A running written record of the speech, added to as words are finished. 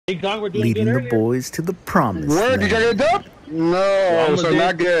Hey, Gong, we're doing leading good the earlier. boys to the promised Where land. did you get it up? No, so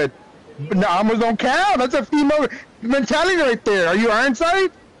not good. No, almost don't count. That's a female mentality right there. Are you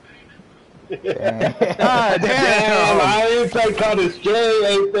Ironside? Ah, Damn, Ironside caught a stray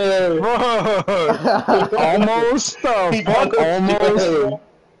right there. Almost. Fuck, almost.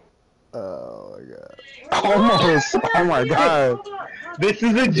 Oh my god. Almost. Oh my god. This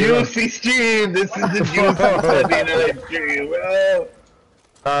is a juicy stream. This is a juicy Sunday night stream, bro.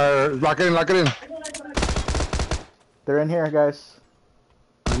 Lock it in, lock it in. They're in here, guys.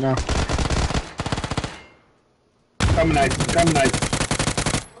 No. Come nice, come nice.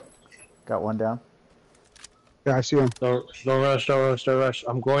 Got one down. Yeah, I see him. Don't rush, don't rush, don't rush.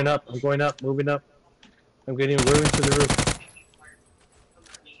 I'm going up, moving up. I'm getting room to the roof.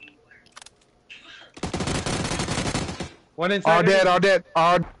 One inside. All dead,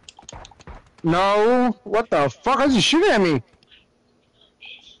 all dead. No. What the fuck? How's he shooting at me?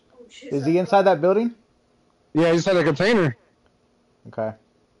 Is he inside that building? Yeah, he's inside the container. Okay.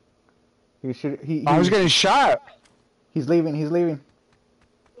 He should. I was getting shot. He's leaving. He's leaving.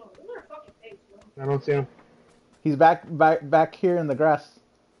 I don't see him. He's back here in the grass.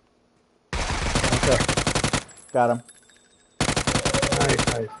 Okay. Got him.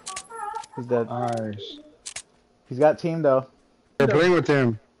 Nice. He's dead. Nice. He's got team though. They're playing with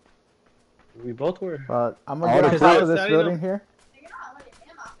him. We both were. I'm gonna get on top of this building here.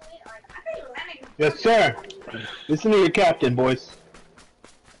 Yes, sir. Listen to your captain, boys.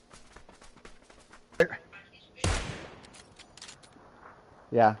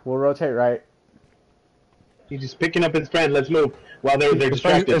 Yeah, we'll rotate right. He's just picking up his friend. Let's move. While they're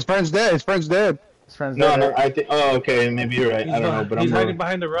distracted. His friend's dead. His friend's dead. His friend's No, dead, no. right? I think. Oh, okay. Maybe you're right. I don't know, but he's I'm hiding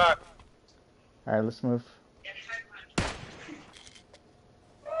behind the rock. All right, let's move.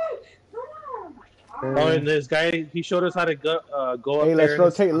 Oh, and this guy, he showed us how to go up Hey, there. let's and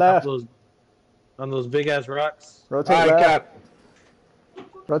rotate on left. on those big ass rocks. Rotate All right, left. Cap.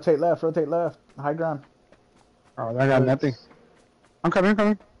 Rotate left. Rotate left. High ground. Oh, I got nothing. I'm coming, I'm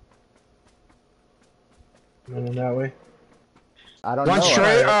coming. Running that way. I don't One know.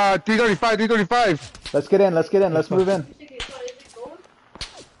 straight, Alright. 335, 335. Let's get in. Let's get in. Let's move in.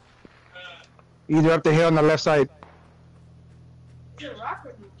 Either up the hill on the left side.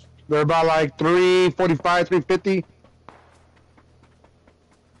 They're about like 345, 350.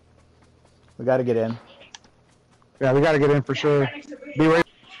 We gotta get in. Yeah, we gotta get in for sure. Be ready.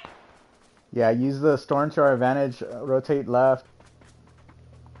 Yeah, use the storm to our advantage. Rotate left.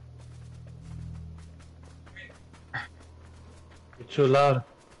 It's too loud.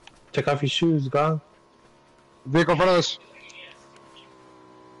 Take off your shoes, Gong. Vehicle in front of us.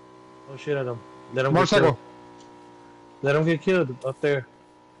 Oh shit at him. Let him get Motorcycle. killed. Let him get killed up there.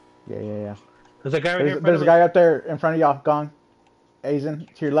 Yeah. There's a guy right here. There's a guy up there in front of y'all. Gong. Asian,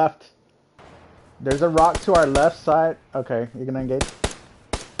 to your left. There's a rock to our left side. Okay, you're gonna engage.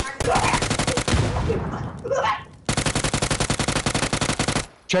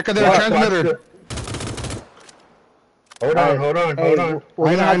 Check out their transmitter. Hold on, hold on, Hey, hold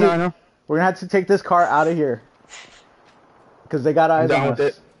on. I know. We're gonna have to take this car out of here. Because they got eyes down on with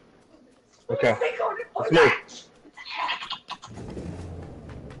us. it. Okay. Let's move.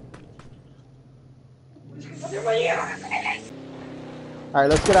 Alright,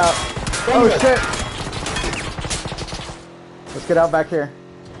 let's get out. Oh shit! Let's get out back here.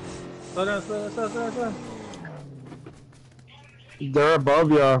 Slow down, slow down. They're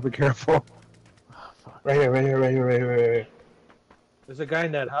above y'all. Be careful. Right here. There's a guy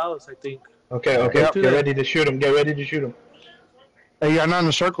in that house, I think. Okay. Yep. Get ready to shoot him. Get ready to shoot him. Hey, you're not in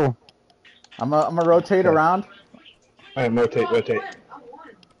the circle. I'm gonna rotate around. All right, rotate.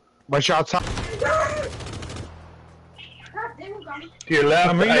 Watch out top. To your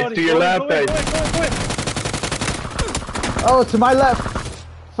left, Reloading, to your left, go in. Oh, to my left!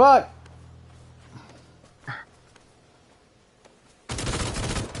 Fuck!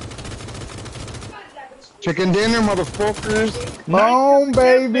 Chicken dinner, motherfuckers. Boom,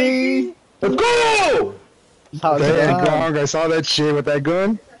 baby! Let's go! How's it Dang, going? Gong, I saw that shit with that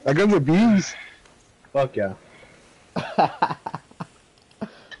gun. That gun's a beast. Fuck yeah.